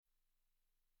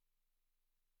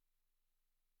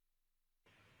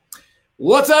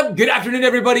What's up? Good afternoon,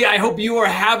 everybody. I hope you are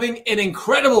having an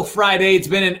incredible Friday. It's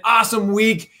been an awesome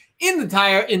week in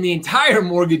the entire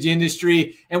mortgage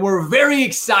industry, and we're very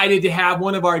excited to have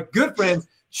one of our good friends,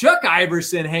 Chuck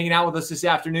Iverson, hanging out with us this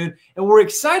afternoon. And we're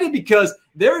excited because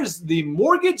there's the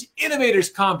Mortgage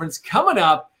Innovators Conference coming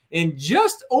up in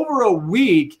just over a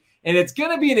week, and it's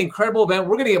going to be an incredible event.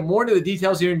 We're going to get more into the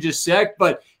details here in just a sec.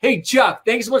 But hey, Chuck,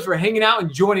 thanks so much for hanging out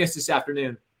and joining us this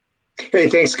afternoon. Hey,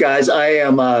 thanks, guys.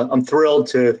 I'm thrilled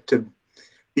to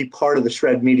be part of the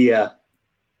Shred Media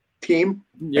team.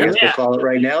 Yeah, we'll call it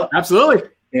right now. Absolutely.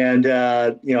 And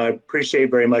I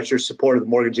appreciate very much your support of the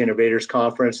Mortgage Innovators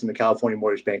Conference and the California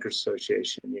Mortgage Bankers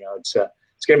Association. It's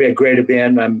going to be a great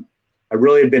event. I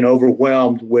really have been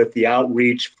overwhelmed with the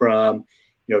outreach from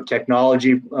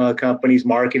technology companies,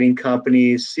 marketing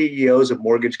companies, CEOs of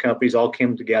mortgage companies all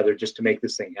came together just to make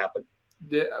this thing happen.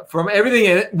 From everything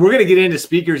in it, we're going to get into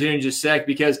speakers here in just a sec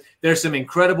because there's some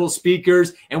incredible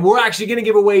speakers, and we're actually going to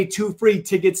give away 2 free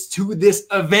tickets to this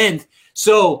event.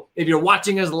 So if you're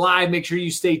watching us live, make sure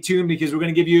you stay tuned because we're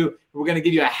going to give you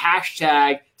a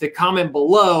hashtag to comment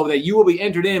below that you will be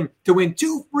entered in to win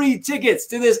 2 free tickets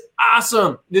to this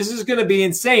awesome. This is going to be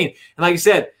insane. And like I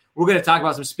said, we're going to talk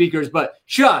about some speakers, but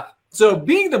Chuck, so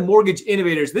being the Mortgage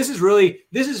Innovators, this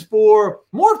is for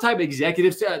more type of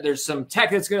executives. There's some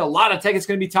tech a lot of tech that's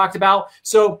going to be talked about.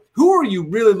 So who are you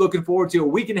really looking forward to a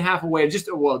week and a half away, just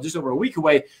over a week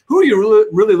away? Who are you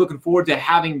really looking forward to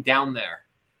having down there?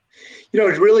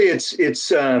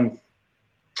 It's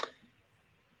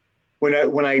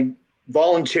when I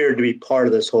volunteered to be part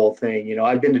of this whole thing,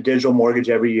 I've been to Digital Mortgage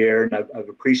every year and I've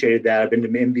appreciated that. I've been to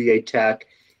MBA Tech,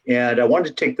 and I wanted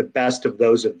to take the best of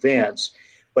those events,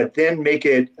 but then make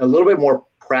it a little bit more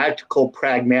practical,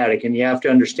 pragmatic. And you have to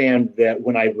understand that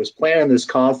when I was planning this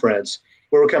conference,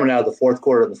 we were coming out of the fourth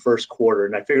quarter and the first quarter.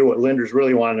 And I figured what lenders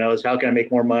really want to know is how can I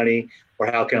make more money or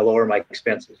how can I lower my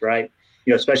expenses, right?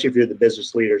 Especially if you're the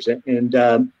business leaders.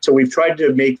 And so we've tried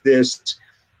to make this,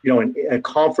 a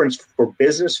conference for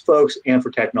business folks and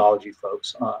for technology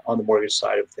folks on the mortgage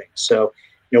side of things. So,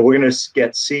 we're going to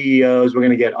get CEOs, we're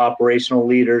going to get operational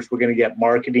leaders, we're going to get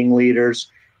marketing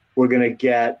leaders. We're going to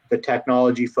get the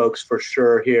technology folks for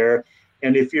sure here.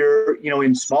 And if you're,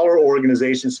 in smaller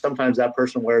organizations, sometimes that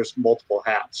person wears multiple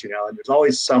hats, and there's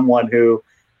always someone who,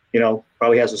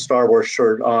 probably has a Star Wars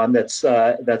shirt on that's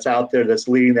out there that's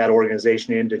leading that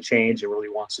organization into change and really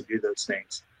wants to do those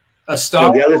things. A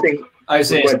Star Wars, the other thing, I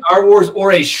say Star Wars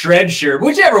or a Shred shirt,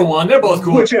 whichever one. They're both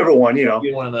cool. Whichever one,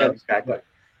 One of those. Exactly.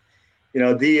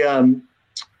 One of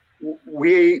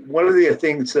the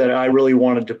things that I really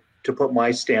wanted to put my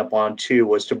stamp on too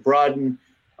was to broaden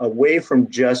away from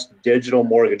just digital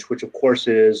mortgage, which of course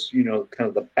is, kind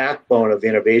of the backbone of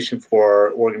innovation for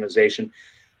our organization,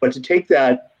 but to take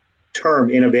that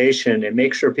term innovation and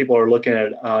make sure people are looking at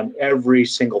it on every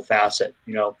single facet.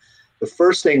 The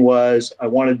first thing was I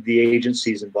wanted the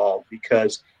agencies involved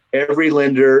because every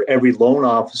lender, every loan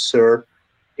officer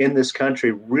in this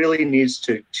country really needs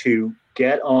to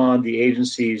get on the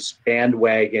agency's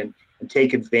bandwagon and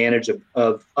take advantage of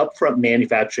upfront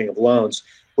manufacturing of loans,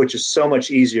 which is so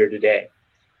much easier today.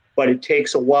 But it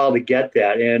takes a while to get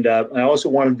that. And I also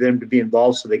wanted them to be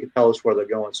involved so they could tell us where they're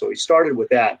going. So we started with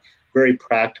that very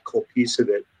practical piece of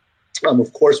it.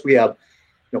 Of course, we have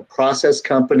process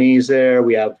companies there.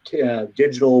 We have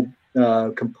digital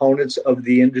components of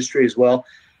the industry as well.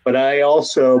 But I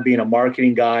also, being a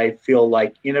marketing guy, feel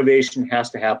like innovation has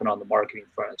to happen on the marketing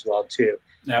front as well, too.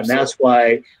 Absolutely. And that's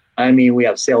why, we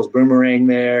have Sales Boomerang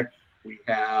there. We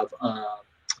have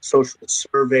Social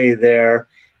Survey there.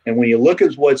 And when you look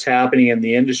at what's happening in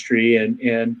the industry, and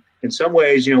in some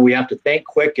ways, we have to thank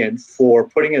Quicken for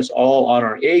putting us all on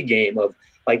our A game of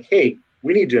like, hey,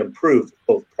 we need to improve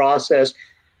both process.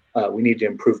 We need to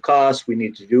improve costs. We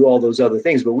need to do all those other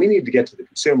things, but we need to get to the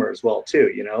consumer as well,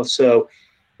 too, So,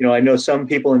 I know some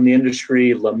people in the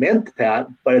industry lament that,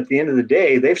 but at the end of the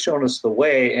day, they've shown us the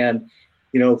way. And,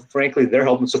 frankly, they're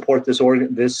helping support this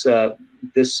event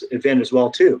as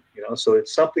well, too. So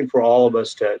it's something for all of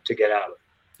us to get out of.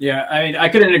 Yeah, I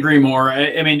couldn't agree more.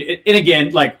 And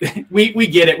again, like we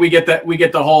get it. We get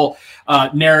the whole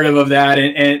narrative of that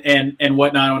and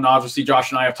whatnot. And obviously, Josh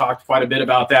and I have talked quite a bit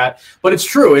about that. But it's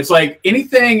true. It's like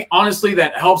anything, honestly,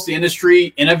 that helps the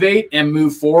industry innovate and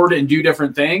move forward and do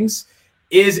different things.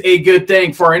 is a good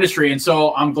thing for our industry. And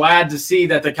so I'm glad to see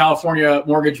that the California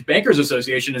Mortgage Bankers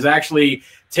Association is actually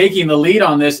taking the lead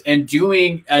on this and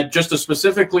doing just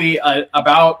specifically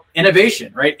about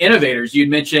innovation, right? Innovators. You'd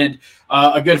mentioned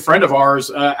a good friend of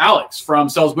ours, Alex from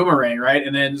Sales Boomerang, right?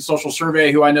 And then Social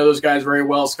Survey, who I know those guys very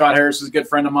well. Scott Harris is a good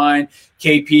friend of mine.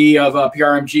 KP of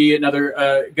PRMG,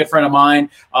 another good friend of mine.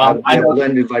 I know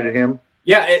Blend invited him.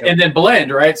 Yeah, and then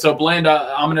Blend, right? So Blend,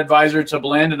 I'm an advisor to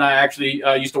Blend, and I actually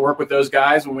used to work with those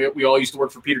guys when we all used to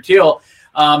work for Peter Thiel.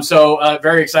 So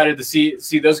very excited to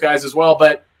see those guys as well.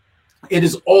 But it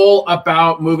is all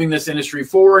about moving this industry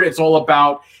forward. It's all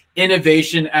about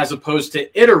innovation as opposed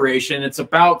to iteration. It's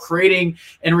about creating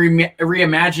and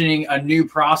reimagining a new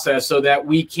process so that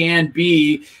we can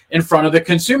be in front of the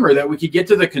consumer, that we could get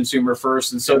to the consumer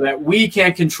first, and so that we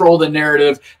can control the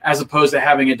narrative as opposed to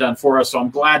having it done for us. So I'm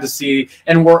glad to see,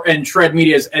 and Shred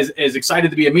Media is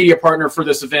excited to be a media partner for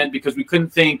this event, because we couldn't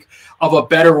think of a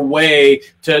better way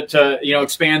to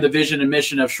expand the vision and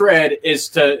mission of Shred is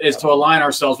to align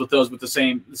ourselves with those with the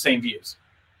same views.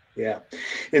 Yeah.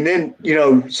 And then,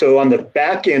 so on the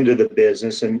back end of the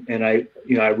business, and I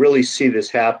really see this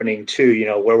happening too,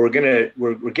 where we're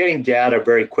getting data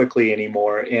very quickly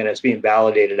anymore, and it's being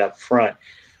validated up front,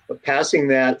 but passing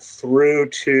that through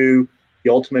to the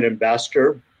ultimate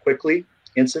investor quickly,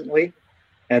 instantly,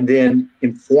 and then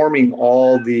informing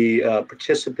all the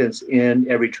participants in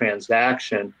every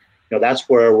transaction, that's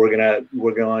where we're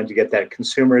going to get that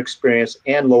consumer experience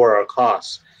and lower our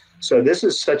costs. So this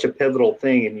is such a pivotal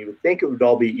thing, and you would think it would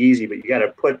all be easy, but you got to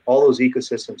put all those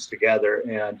ecosystems together,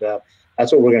 and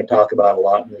that's what we're going to talk about a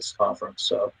lot in this conference.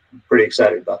 So I'm pretty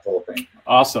excited about the whole thing.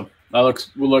 Awesome. We'll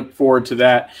look forward to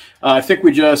that. I think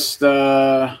we just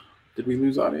did we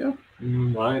lose audio?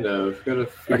 Might have.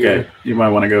 Okay, you might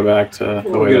want to go back to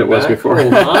the way that it was before.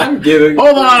 Hold on,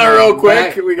 hold on real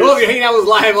quick. You're hanging out with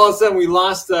live. All of a sudden, we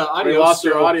lost audio. We lost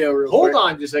your audio. Real hold quick.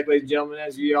 on, just like, ladies and gentlemen,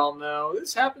 as you all know,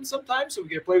 this happens sometimes, so we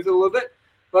get to play with it a little bit.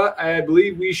 But I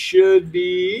believe we should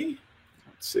be.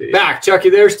 Let's see. Back, Chuck.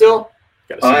 You there still?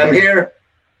 I'm here.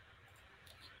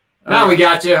 Now we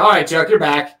got you. All right, Chuck, you're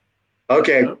back.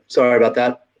 Okay, sorry about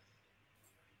that.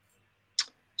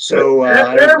 So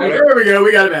there we go.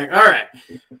 We got it back. All right.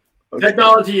 Okay.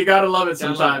 Technology, you got to love it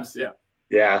sometimes. Yeah.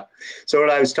 Yeah. So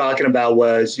what I was talking about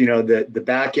was, the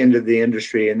back end of the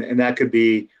industry, and that could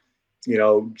be,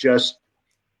 just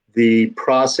the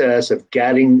process of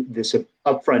getting this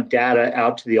upfront data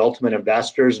out to the ultimate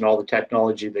investors and all the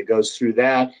technology that goes through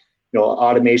that,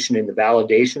 automation in the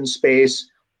validation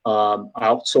space,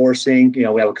 outsourcing.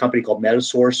 We have a company called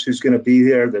Metasource who's going to be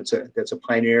there. That's a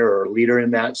pioneer or a leader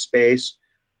in that space.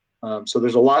 So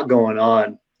there's a lot going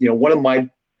on. One of my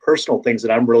personal things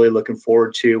that I'm really looking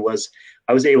forward to was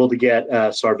I was able to get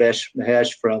Sarvesh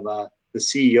Mahesh from the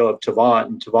CEO of Tavant.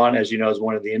 And Tavant, as you know, is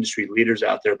one of the industry leaders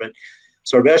out there. But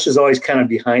Sarvesh is always kind of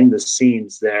behind the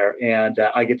scenes there. And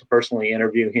I get to personally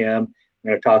interview him. I'm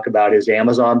going to talk about his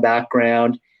Amazon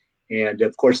background. And,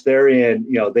 of course, they're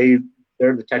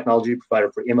the technology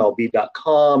provider for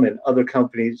MLB.com and other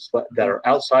companies that are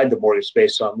outside the mortgage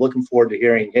space. So I'm looking forward to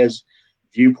hearing his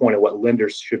viewpoint of what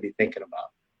lenders should be thinking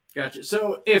about. Gotcha.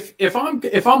 So if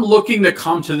I'm looking to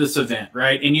come to this event,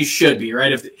 right, and you should be,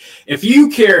 right, if you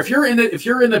care, if you're in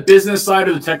the business side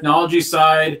or the technology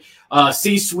side,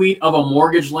 C-suite of a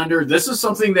mortgage lender, this is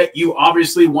something that you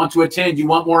obviously want to attend. You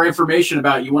want more information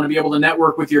about. You want to be able to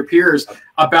network with your peers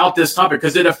about this topic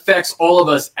because it affects all of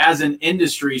us as an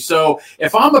industry. So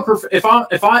if I'm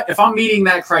meeting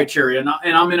that criteria and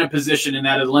I'm in a position in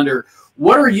that as a lender,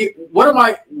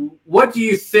 what do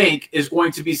you think is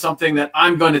going to be something that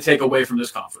I'm going to take away from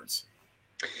this conference?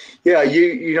 Yeah,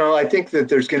 I think that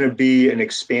there's going to be an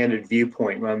expanded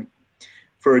viewpoint.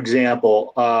 For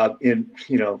example,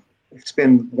 it's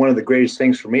been one of the greatest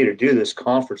things for me to do this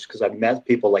conference because I've met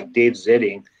people like Dave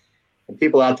Zitting, and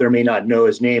people out there may not know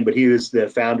his name, but he was the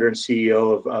founder and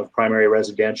CEO of Primary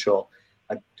Residential,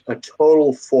 a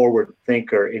total forward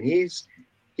thinker, and he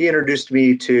introduced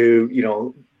me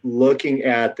to looking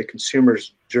at the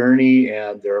consumer's journey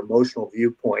and their emotional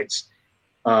viewpoints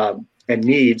and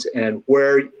needs, and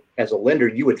where, as a lender,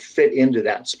 you would fit into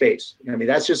that space. I mean,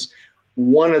 that's just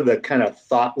one of the kind of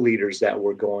thought leaders that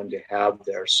we're going to have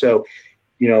there. So,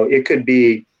 it could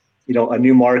be, a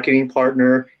new marketing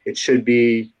partner. It should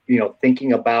be,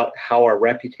 thinking about how our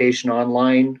reputation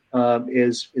online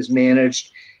is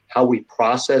managed, how we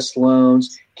process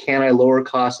loans. Can I lower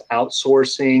cost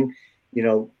outsourcing?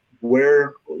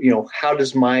 Where, how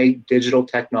does my digital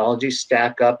technology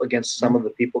stack up against some of the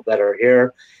people that are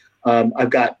here? I've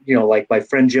got, like my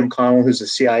friend Jim Connell, who's the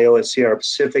CIO at Sierra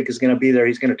Pacific, is going to be there.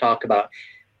 He's going to talk about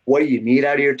what you need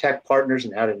out of your tech partners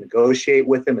and how to negotiate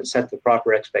with them and set the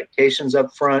proper expectations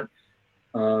up front.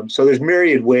 So there's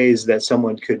myriad ways that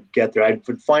someone could get there. I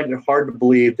would find it hard to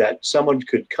believe that someone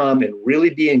could come and really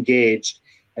be engaged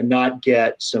and not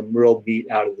get some real meat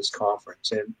out of this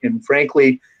conference. And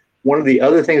frankly, one of the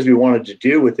other things we wanted to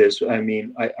do with this, I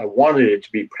mean, I wanted it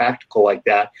to be practical like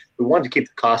that. We wanted to keep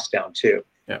the costs down too.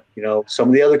 Yeah. You know, some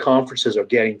of the other conferences are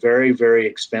getting very, very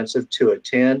expensive to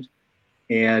attend.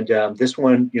 And this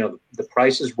one, you know, the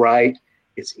price is right.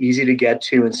 It's easy to get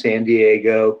to in San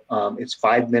Diego. It's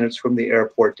 5 minutes from the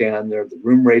airport down there. The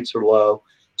room rates are low.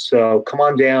 So come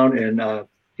on down and,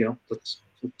 you know, let's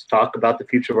talk about the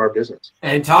future of our business.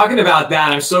 And talking about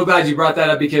that, I'm so glad you brought that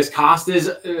up because cost is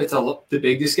the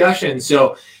big discussion.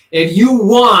 So if you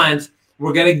want,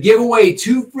 we're going to give away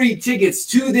 2 free tickets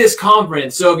to this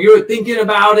conference. So if you're thinking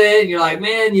about it and you're like,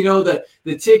 man, you know, the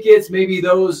tickets, maybe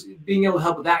those being able to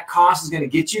help with that cost is going to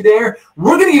get you there.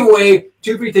 We're going to give away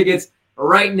 2 free tickets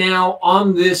right now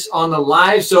on the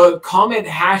live. So comment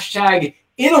hashtag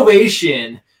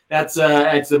innovation. That's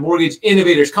it's the Mortgage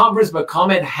Innovators Conference, but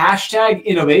comment hashtag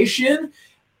innovation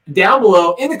down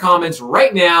below in the comments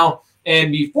right now.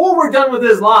 And before we're done with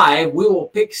this live, we will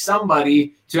pick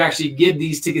somebody to actually give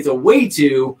these tickets away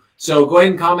to. So go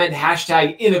ahead and comment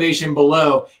hashtag innovation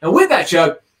below. And with that,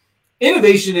 Chuck,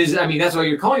 innovation is, I mean, that's why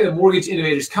you're calling it the Mortgage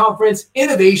Innovators Conference.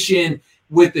 Innovation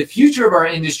with the future of our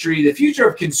industry, the future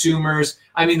of consumers.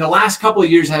 I mean, the last couple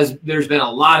of years there's been a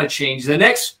lot of change. The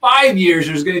next 5 years,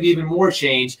 there's going to be even more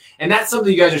change. And that's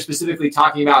something you guys are specifically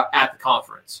talking about at the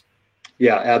conference.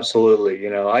 Yeah, absolutely. You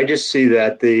know, I just see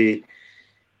that the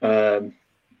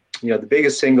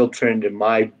biggest single trend in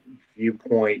my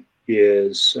viewpoint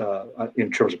is in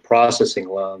terms of processing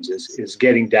loans is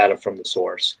getting data from the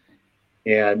source.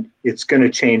 And it's going to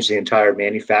change the entire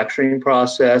manufacturing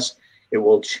process. It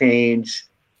will change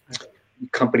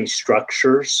company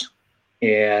structures.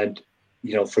 And,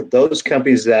 you know, for those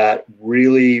companies that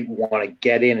really want to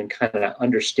get in and kind of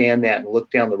understand that and look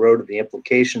down the road of the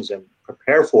implications and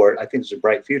prepare for it, I think it's a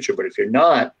bright future. But if you're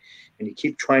not, and you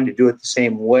keep trying to do it the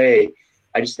same way,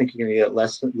 I just think you're going to get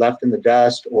left in the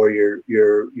dust, or you're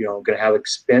going to have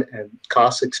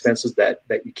cost expenses that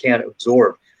you can't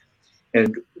absorb.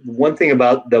 And one thing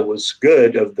about that was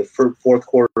good of the fourth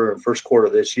quarter and first quarter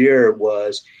of this year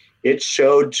was it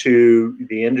showed to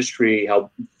the industry how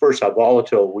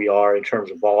volatile we are in terms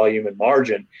of volume and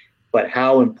margin, but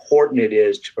how important it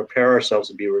is to prepare ourselves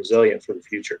to be resilient for the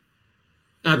future.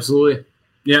 Absolutely.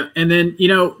 Yeah. And then, you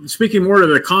know, speaking more to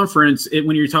the conference,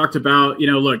 when you talked about, you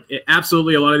know, look,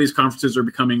 absolutely, a lot of these conferences are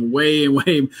becoming way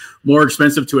more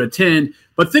expensive to attend.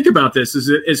 But think about this,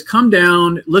 is come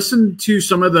down, listen to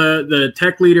some of the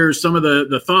tech leaders, some of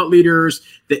the thought leaders,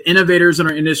 the innovators in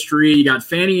our industry. You got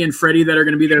Fannie and Freddie that are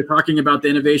going to be there talking about the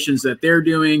innovations that they're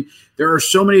doing. There are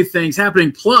so many things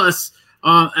happening. Plus,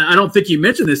 I don't think you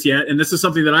mentioned this yet, and this is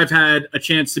something that I've had a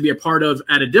chance to be a part of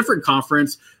at a different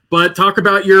conference, but talk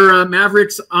about your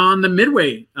Mavericks on the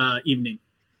Midway evening.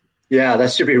 Yeah,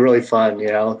 that should be really fun. You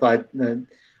know,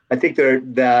 I think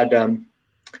that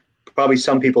probably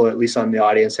some people, at least on the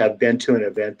audience, have been to an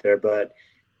event there. But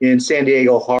in San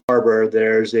Diego Harbor,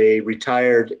 there's a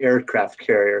retired aircraft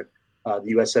carrier,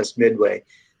 the USS Midway.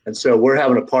 And so we're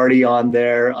having a party on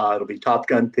there. It'll be Top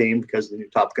Gun themed because the new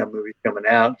Top Gun movie is coming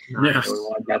out. Yes. We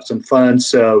want to have some fun.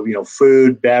 So, you know,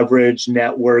 food, beverage,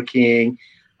 networking.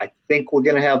 I think we're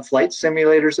going to have flight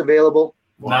simulators available.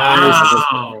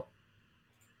 Wow.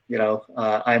 You know,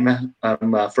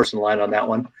 I'm first in line on that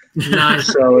one.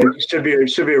 Nice. So it should be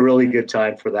a really good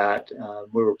time for that.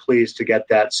 We were pleased to get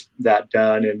that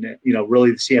done, and you know,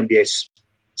 really the CMBA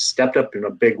stepped up in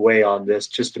a big way on this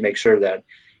just to make sure that,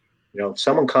 you know, if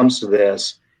someone comes to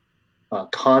this,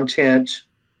 content,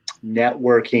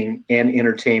 networking, and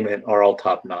entertainment are all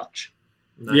top notch.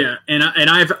 Yeah, and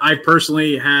I've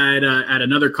personally had at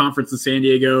another conference in San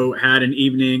Diego had an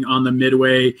evening on the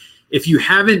Midway. If you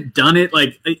haven't done it,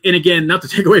 like, and again, not to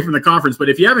take away from the conference, but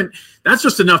if you haven't, that's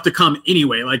just enough to come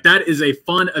anyway. Like, that is a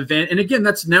fun event. And again,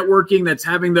 that's networking, that's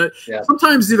having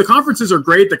sometimes the conferences are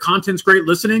great, the content's great,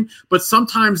 listening, but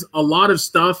sometimes a lot of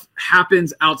stuff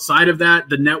happens outside of that,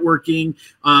 the networking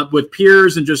with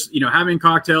peers and just, you know, having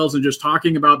cocktails and just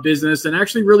talking about business and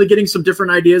actually really getting some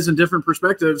different ideas and different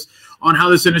perspectives on how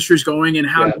this industry is going and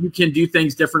how you can do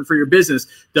things different for your business.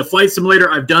 The flight simulator,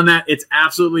 I've done that. It's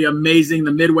absolutely amazing.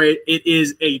 The Midway, it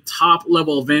is a top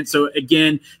level event. So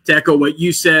again, to echo what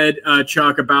you said,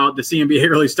 Chuck, about the CMBA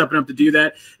really stepping up to do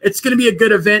that, it's going to be a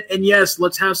good event. And yes,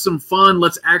 let's have some fun.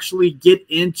 Let's actually get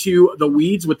into the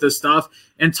weeds with this stuff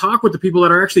and talk with the people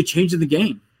that are actually changing the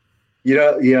game.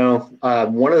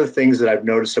 One of the things that I've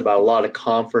noticed about a lot of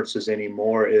conferences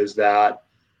anymore is that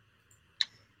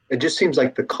it just seems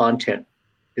like the content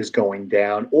is going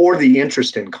down, or the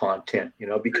interest in content,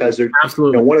 because they're,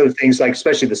 Absolutely. One of the things, like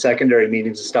especially the secondary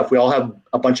meetings and stuff, we all have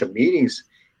a bunch of meetings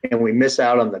and we miss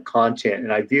out on the content.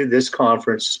 And I view this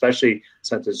conference, especially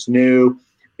since it's new,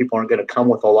 people aren't going to come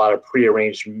with a lot of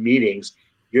prearranged meetings.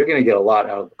 You're going to get a lot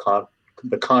out of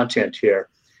the content here.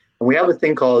 And we have a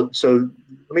thing called, so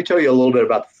let me tell you a little bit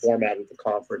about the format of the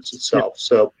conference itself.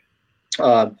 So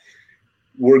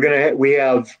we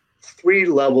have 3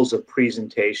 levels of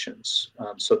presentations.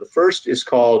 So the first is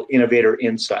called Innovator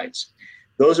Insights.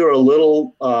 Those are a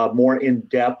little more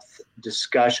in-depth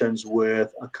discussions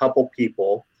with a couple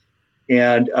people.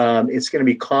 And it's going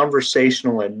to be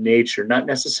conversational in nature, not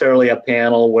necessarily a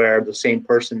panel where the same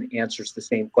person answers the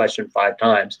same question 5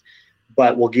 times,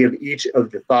 but we'll give each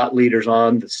of the thought leaders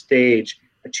on the stage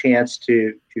a chance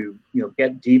to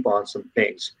get deep on some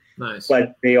things. Nice.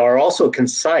 But they are also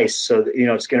concise, so that,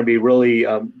 it's going to be really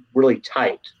really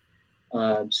tight.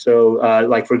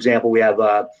 Like for example, we have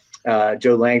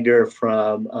Joe Langder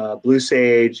from Blue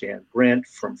Sage and Brent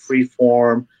from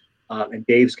Freeform, and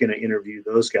Dave's going to interview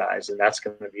those guys, and that's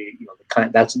going to be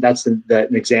that's an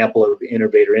example of the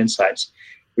Innovator Insights.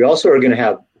 We also are going to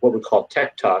have what we call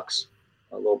Tech Talks,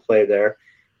 a little play there.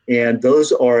 And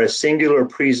those are a singular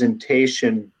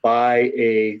presentation by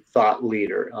a thought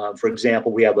leader. For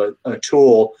example, we have a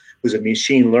tool who's a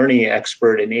machine learning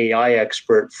expert, an AI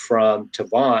expert from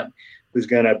Tavant, who's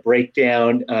going to break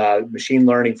down machine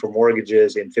learning for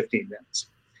mortgages in 15 minutes.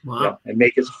 Wow. And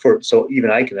make it so even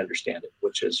I can understand it,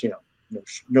 which is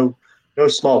no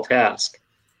small task.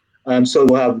 So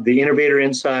we'll have the Innovator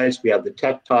Insights, we have the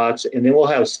Tech Talks, and then we'll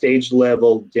have stage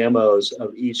level demos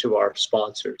of each of our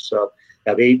sponsors. So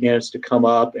have 8 minutes to come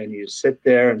up and you sit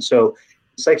there. And so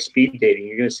it's like speed dating.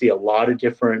 You're going to see a lot of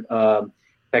different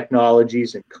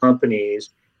technologies and companies,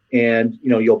 and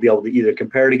you'll be able to either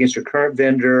compare it against your current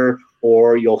vendor,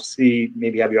 or you'll see,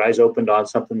 maybe have your eyes opened on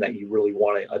something that you really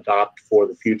want to adopt for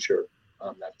the future.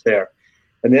 That's there.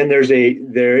 And then there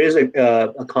is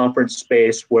a conference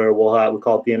space where we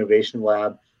call it the Innovation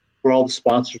Lab, where all the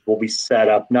sponsors will be set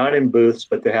up, not in booths,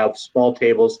 but they have small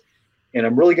tables. And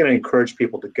I'm really going to encourage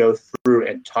people to go through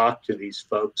and talk to these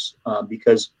folks,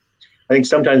 because I think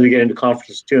sometimes we get into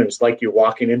conferences too, and it's like you're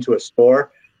walking into a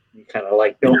store. You kind of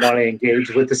don't want to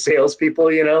engage with the salespeople,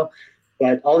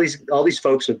 But all these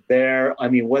folks are there. I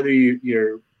mean, whether you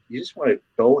just want to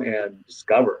go and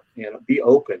discover and be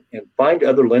open and find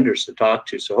other lenders to talk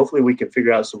to. So hopefully we can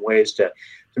figure out some ways to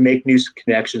make new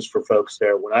connections for folks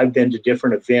there. When I've been to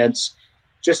different events,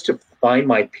 just to find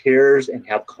my peers and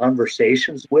have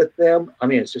conversations with them, I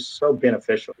mean, it's just so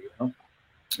beneficial,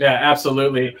 Yeah,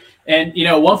 absolutely. And,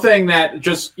 one thing that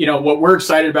just, what we're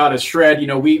excited about is Shred.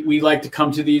 We like to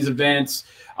come to these events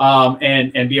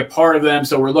and be a part of them.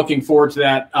 So we're looking forward to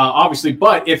that, obviously.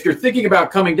 But if you're thinking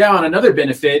about coming down, another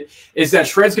benefit is that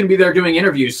Shred's going to be there doing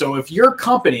interviews. So if your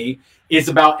company is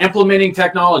about implementing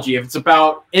technology, if it's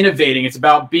about innovating, it's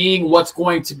about being what's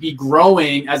going to be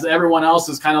growing as everyone else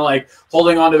is kind of like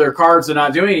holding onto their cards and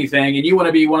not doing anything, and you want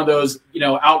to be one of those,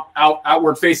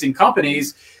 outward facing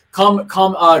companies, come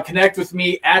connect with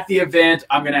me at the event.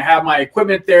 I'm going to have my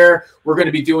equipment there. We're going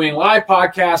to be doing live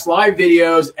podcasts, live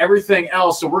videos, everything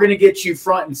else. So we're going to get you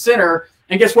front and center.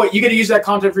 And guess what? You get to use that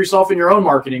content for yourself in your own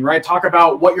marketing, right? Talk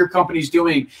about what your company's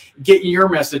doing, getting your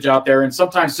message out there. And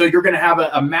sometimes, so you're going to have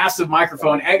a massive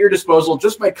microphone at your disposal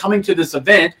just by coming to this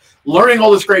event, learning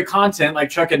all this great content, like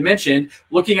Chuck had mentioned,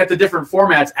 looking at the different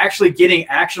formats, actually getting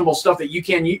actionable stuff that you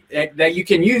can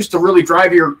use to really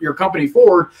drive your company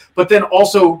forward, but then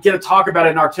also get to talk about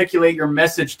it and articulate your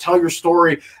message, tell your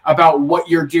story about what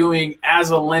you're doing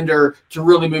as a lender to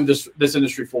really move this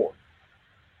industry forward.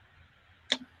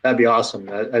 That'd be awesome.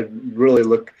 I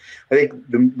think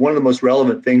one of the most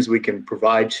relevant things we can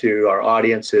provide to our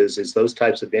audiences is those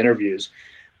types of interviews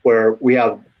where we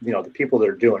have, the people that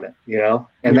are doing it,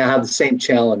 and they have the same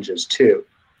challenges too.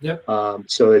 Yep.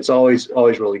 So it's always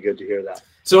really good to hear that.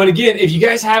 So, and again, if you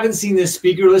guys haven't seen this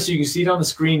speaker list, you can see it on the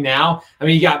screen now. I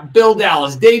mean, you got Bill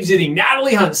Dallas, Dave Zitting,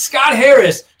 Natalie Hunt, Scott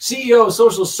Harris, CEO of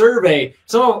Social Survey.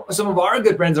 Some of our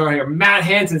good friends are here. Matt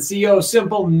Hansen, CEO of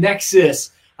Simple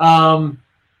Nexus.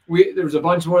 There was a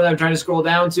bunch more that I'm trying to scroll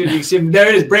down to. You can see there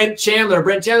it is, Brent Chandler.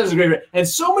 Brent Chandler's a great friend. And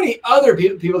so many other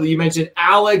people that you mentioned.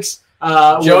 Alex.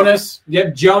 Jonas.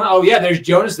 Yep, Jonas. Oh, yeah, there's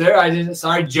Jonas there.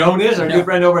 Jonas, our new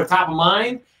friend over at Top of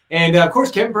Mind. And, of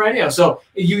course, Kevin Perenio. So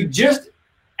you just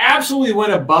absolutely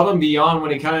went above and beyond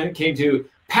when it kind of came to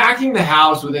packing the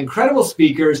house with incredible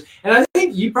speakers. And I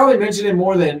think you probably mentioned it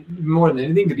more than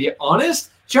anything, to be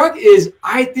honest, Chuck, is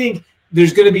I think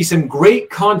there's going to be some great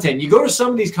content. You go to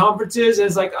some of these conferences and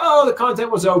it's like, oh, the content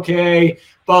was okay.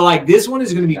 But like this one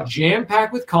is going to be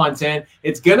jam-packed with content.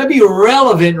 It's going to be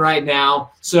relevant right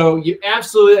now. So you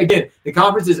absolutely, again, the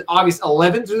conference is August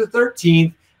 11th through the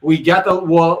 13th.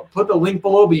 We'll put the link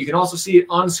below, but you can also see it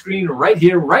on screen right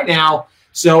here, right now.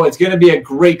 So it's going to be a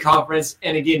great conference.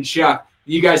 And again, Chuck,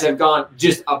 you guys have gone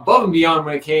just above and beyond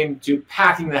when it came to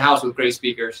packing the house with great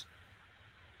speakers.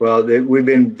 Well, we've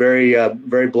been very,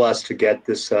 very blessed to get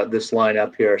this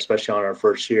lineup here, especially on our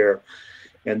first year,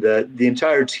 and the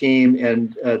entire team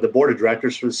and the board of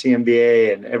directors for the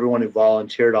CMBA and everyone who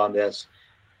volunteered on this.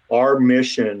 Our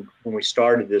mission when we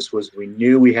started this was we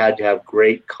knew we had to have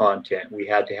great content. We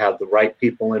had to have the right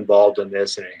people involved in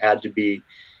this, and it had to be,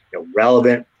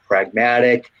 relevant,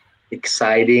 pragmatic,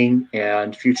 exciting,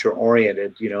 and future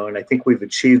oriented. And I think we've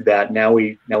achieved that. Now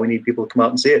we need people to come out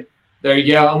and see it. There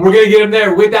you go. And we're going to get them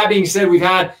there. With that being said, we're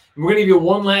going to give you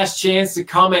one last chance to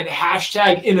comment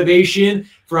 #innovation.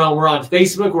 We're on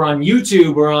Facebook, we're on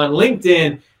YouTube, we're on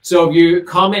LinkedIn. So if you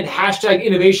comment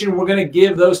 #innovation, we're going to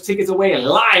give those tickets away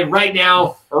live right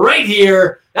now, right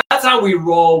here. That's how we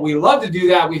roll. We love to do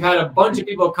that. We've had a bunch of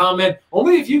people comment.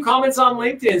 Only a few comments on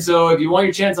LinkedIn. So if you want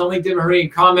your chance on LinkedIn, hurry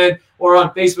and comment. Or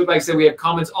on Facebook, like I said, we have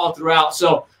comments all throughout.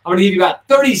 So I'm going to give you about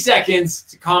 30 seconds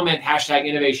to comment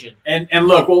 #innovation. And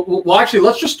look, well, actually,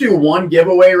 let's just do one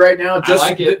giveaway right now. Just I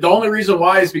like it. The only reason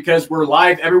why is because we're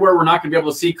live everywhere. We're not going to be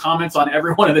able to see comments on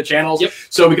every one of the channels. Yep.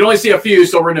 So we can only see a few.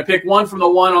 So we're going to pick one from the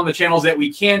one on the channels that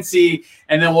we can see,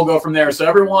 and then we'll go from there. So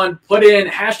everyone, put in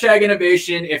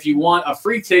 #innovation if you want a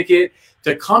free ticket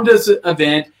to come to this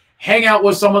event. Hang out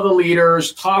with some of the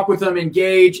leaders, talk with them,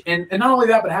 engage, and not only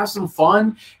that, but have some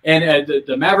fun. And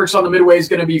the Mavericks on the Midway is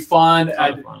going to be fun.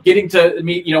 Getting to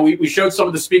meet, we showed some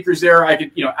of the speakers there.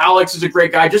 Alex is a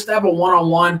great guy just to have a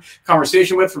one-on-one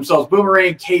conversation with, from Sales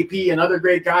Boomerang, KP, another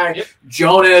great guy, Yep.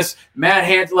 Jonas, Matt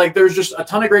Hant. Like, there's just a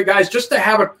ton of great guys just to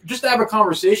have a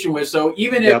conversation with. So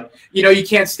even if you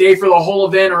can't stay for the whole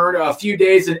event or a few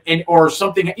days or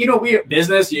something, we have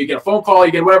business, you get a phone call,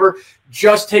 you get whatever.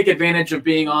 Just take advantage of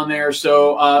being on there.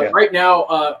 So right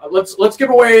now, let's give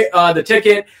away the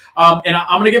ticket. And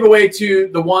I'm going to give away to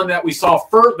the one that we saw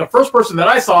first, the first person that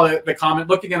I saw the comment,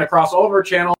 looking at across all of our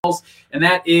channels, and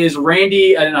that is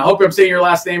Randy. And I hope I'm saying your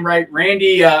last name right,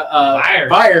 Randy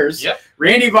Byers. Yep.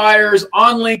 Randy Byers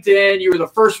on LinkedIn. You were the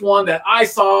first one that I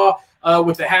saw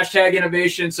with the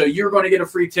 #innovation. So you're going to get a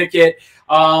free ticket.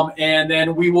 And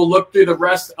then we will look through the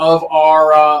rest of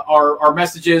our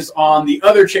messages on the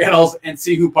other channels and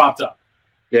see who popped up.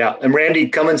 Yeah, and Randy,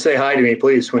 come and say hi to me,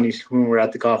 please, when we're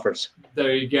at the conference.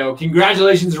 There you go.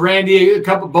 Congratulations, Randy.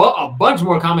 A bunch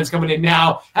more comments coming in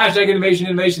now.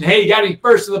 #innovation. Hey, you got to be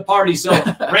first to the party. So,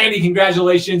 Randy,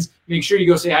 congratulations. Make sure you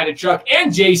go say hi to Chuck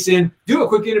and Jason. Do a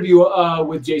quick interview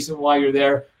with Jason while you're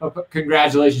there.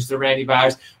 Congratulations to Randy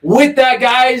Byers. With that,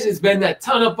 guys, it's been a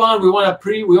ton of fun. We want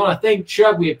to thank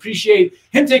Chuck. We appreciate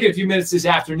him taking a few minutes this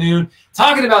afternoon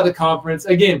talking about the conference.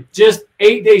 Again, just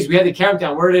 8 days. We had the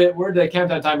countdown. Where did the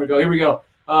countdown timer go? Here we go.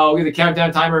 We have the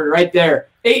countdown timer right there.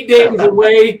 8 days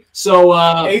away, so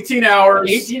 18 hours.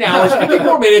 18 hours,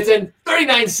 54 minutes, and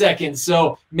 39 seconds.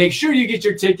 So make sure you get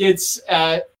your tickets.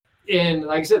 And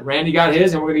like I said, Randy got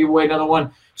his, and we're going to give away another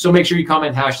one. So make sure you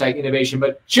comment #innovation.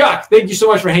 But Chuck, thank you so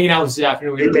much for hanging out with us this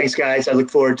afternoon. Hey, thanks, guys. I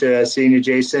look forward to seeing you,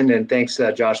 Jason, and thanks,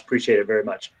 Josh. Appreciate it very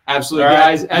much. Absolutely,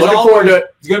 guys. As Looking always, forward to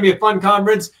it. It's going to be a fun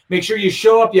conference. Make sure you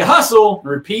show up, you hustle,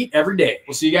 Repeat every day.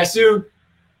 We'll see you guys soon.